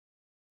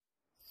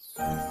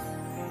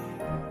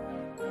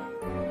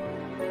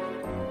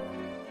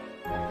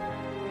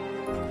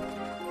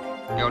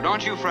Yo,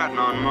 don't you fret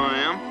none,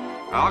 ma'am.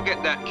 I'll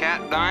get that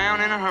cat down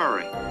in a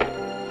hurry.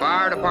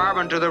 Fire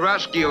department to the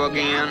rescue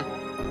again.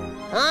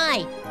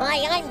 Hi,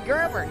 I'm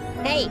Gerber.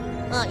 Hey,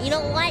 you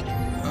know what?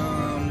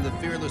 The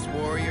fearless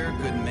warrior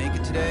couldn't make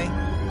it today,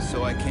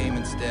 so I came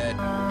instead.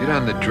 Bit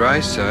on the dry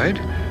side.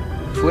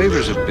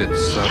 Flavor's a bit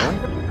subtle.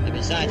 And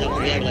besides, I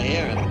won't be able to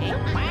hear him.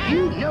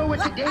 You know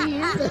what today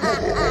is?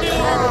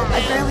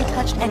 I barely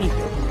touched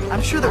anything.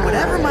 I'm sure that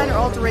whatever minor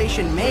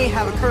alteration may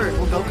have occurred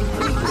will go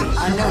completely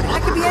unknown. I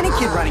could be any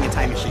kid running a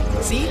time machine.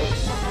 See?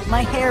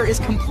 My hair is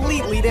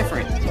completely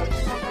different.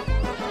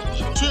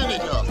 Turn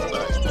it off,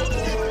 Buzzball.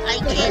 I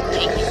can't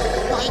take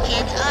it. Why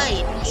can't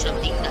I do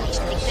something nice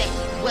like that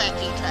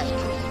wacky type?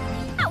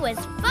 That was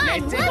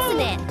fun,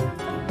 wasn't it?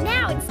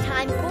 Now it's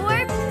time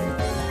for...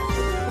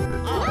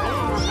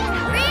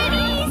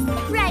 Granny's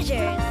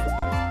Treasures.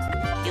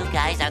 You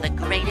guys are the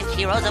greatest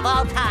heroes of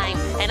all time,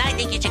 and I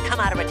think you should come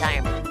out of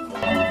retirement.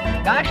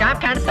 Gosh, I'm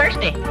kind of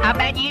thirsty. How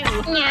about you?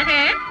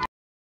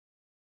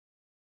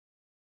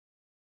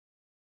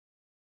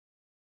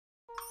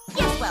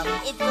 Yes, well,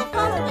 if you'll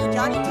follow me,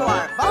 Johnny, to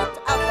our vault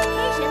of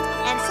locations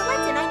and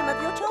select an item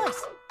of your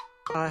choice.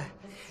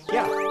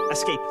 Yeah,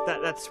 escape.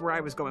 That's where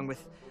I was going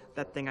with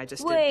that thing I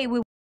just did.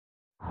 Wait.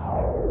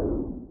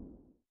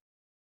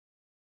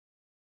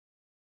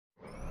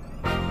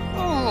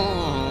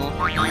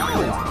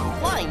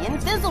 Flying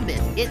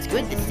Fizzlebit, it's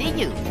good to see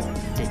you.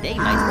 Today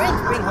my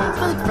friends bring home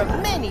food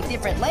from many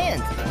different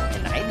lands,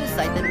 and I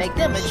decided to make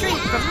them a treat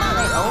from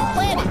my own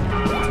planet.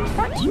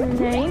 What's your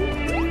name?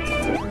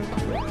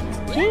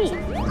 Gee,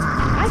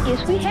 I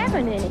guess we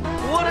haven't any.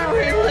 What a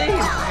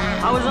relief!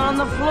 I was on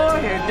the floor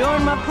here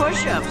doing my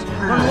push-ups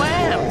when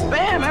wham,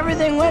 bam,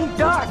 everything went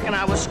dark and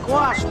I was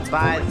squashed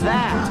by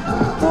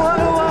that. What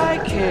do I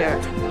care?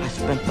 I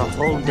spent the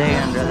whole day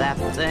under that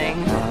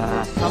thing.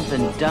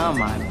 Something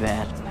dumb, I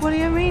bet. What do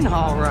you mean,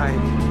 all right?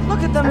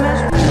 Look at the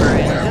mess we were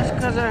in just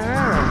because of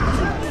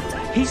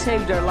her. He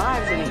saved our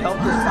lives and he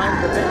helped us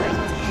find the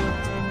village.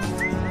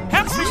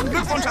 Herzlichen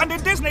Glückwunsch an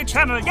den Disney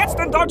Channel. Jetzt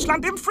in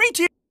Deutschland im Free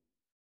TV.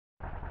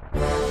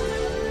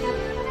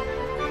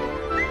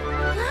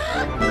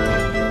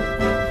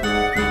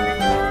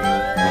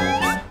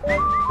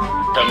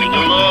 Coming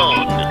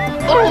along.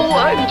 Oh,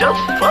 I'm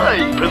just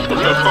fine,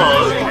 Princess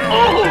Hog.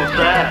 Oh,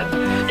 that.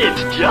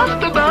 It's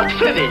just about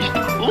finished.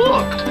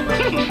 Look.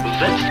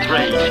 That's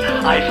strange.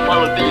 I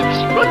followed the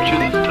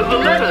instructions to the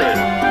letter.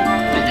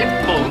 The hip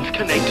bone's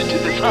connected to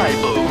the thigh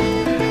bone.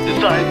 The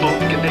thigh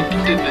bone's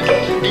connected to the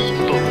knee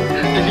bone.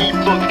 The knee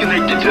bone's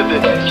connected to the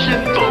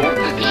shin bone.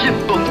 The shin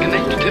bone's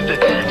connected to the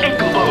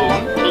ankle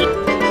bone.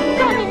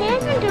 But it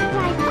isn't a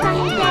bright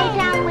sunny day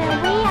down where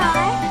we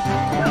are.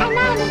 And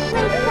I'm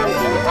afraid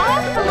something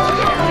awful will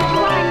happen to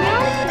our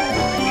Nancy.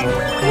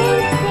 They say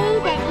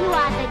that you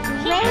are the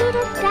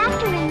greatest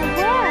doctor in the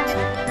world.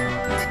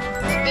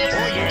 This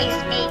is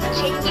a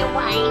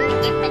genuine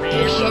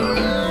imitation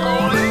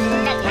gold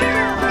nugget.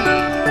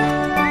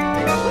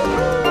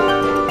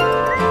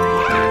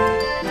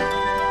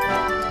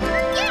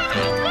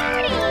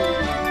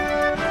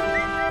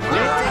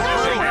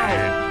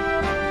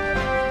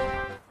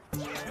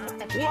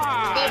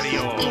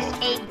 This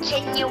is a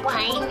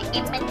genuine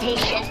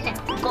imitation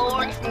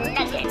gold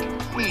nugget.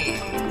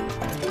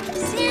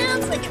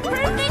 Sounds like a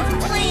perfect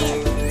plan.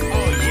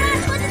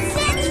 That's what it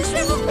said to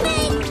Triple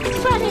Pig.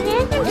 But it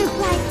isn't a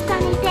bright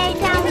sunny day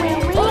down where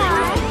we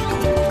are.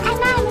 And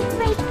I'm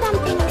afraid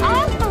something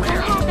awful will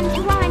happen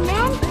to our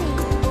Nancy.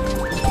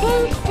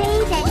 They say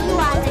that you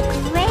are the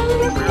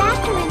greatest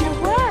doctor in the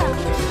world.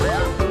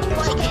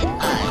 Why can't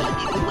I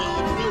give away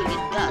 $1 million?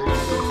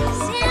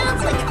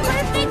 Sounds like a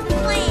perfect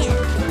plan.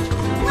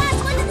 Last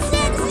one that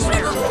said is a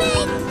Triple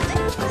Pig.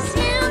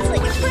 Sounds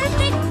like a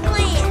perfect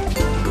plan.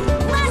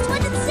 Last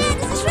one that said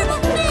is a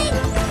Triple Pig.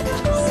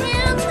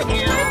 Sounds like a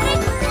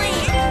perfect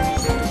plan.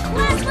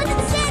 Last one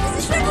that said is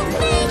a Triple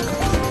Pig.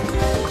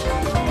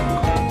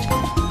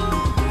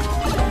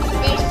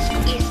 This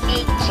is a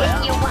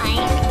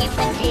genuine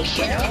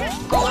imitation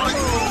gold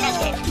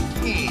nugget.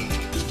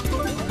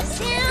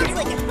 Sounds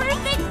like a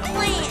perfect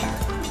plan.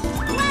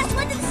 Last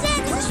one that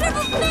said is a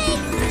Triple Pig.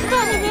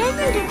 But it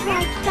isn't a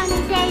bright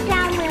sunny day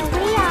down where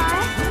we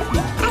are.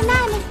 And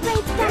I'm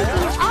afraid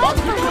something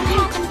awful will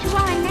happen to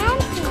our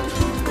Nancy.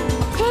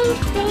 They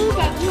say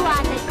that you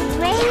are the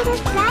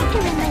greatest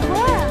doctor in the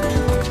world.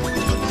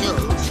 So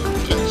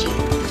touchy.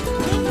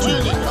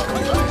 Turn it off,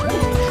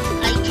 Buzzball.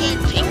 I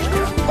can't take it.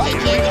 Why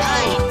can't I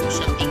do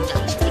something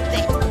nice like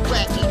that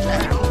wacky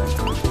type?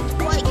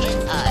 Why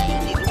can't I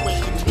give away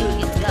 $1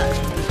 million?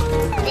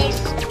 This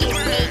is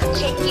a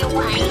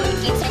genuine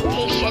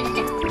imitation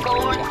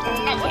gold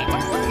nugget.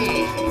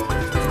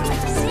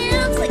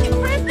 Sounds like a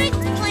perfect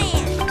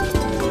plan.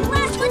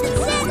 Last one that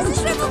said is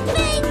a Triple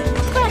Pig.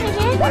 But it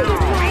isn't a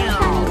bright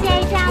sunny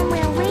day down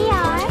where we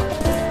are.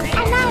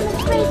 And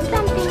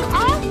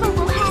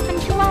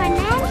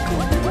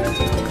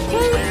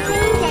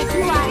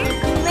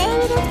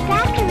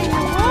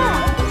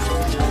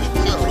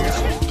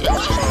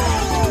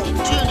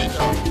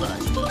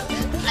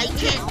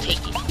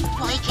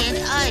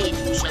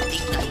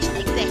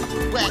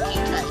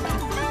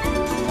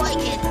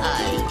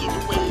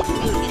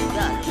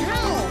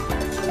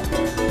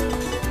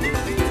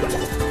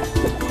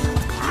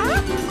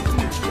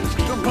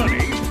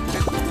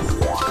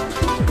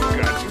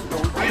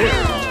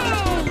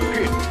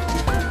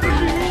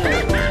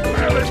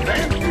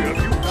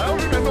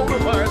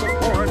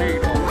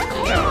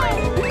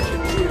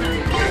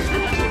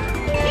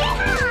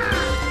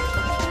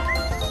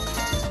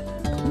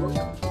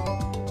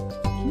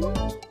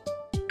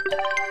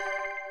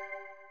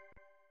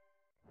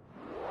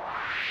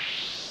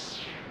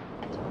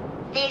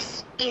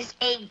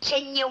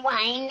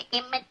genuine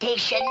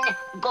imitation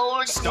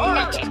gold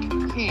nugget.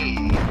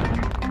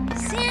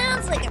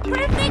 Sounds like a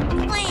perfect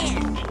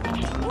plan.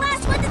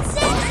 Last one that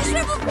said is a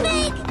shriveled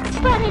pig.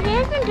 But it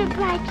isn't a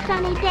bright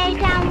sunny day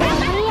down where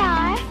we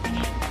are.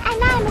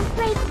 And I'm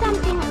afraid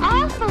something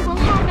awful will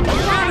happen to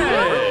our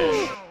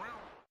moon.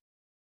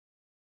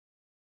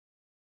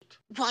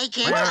 Why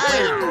can't I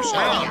do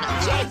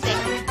something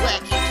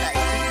like that?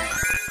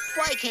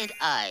 Why can't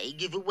I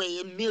give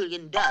away $1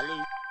 million?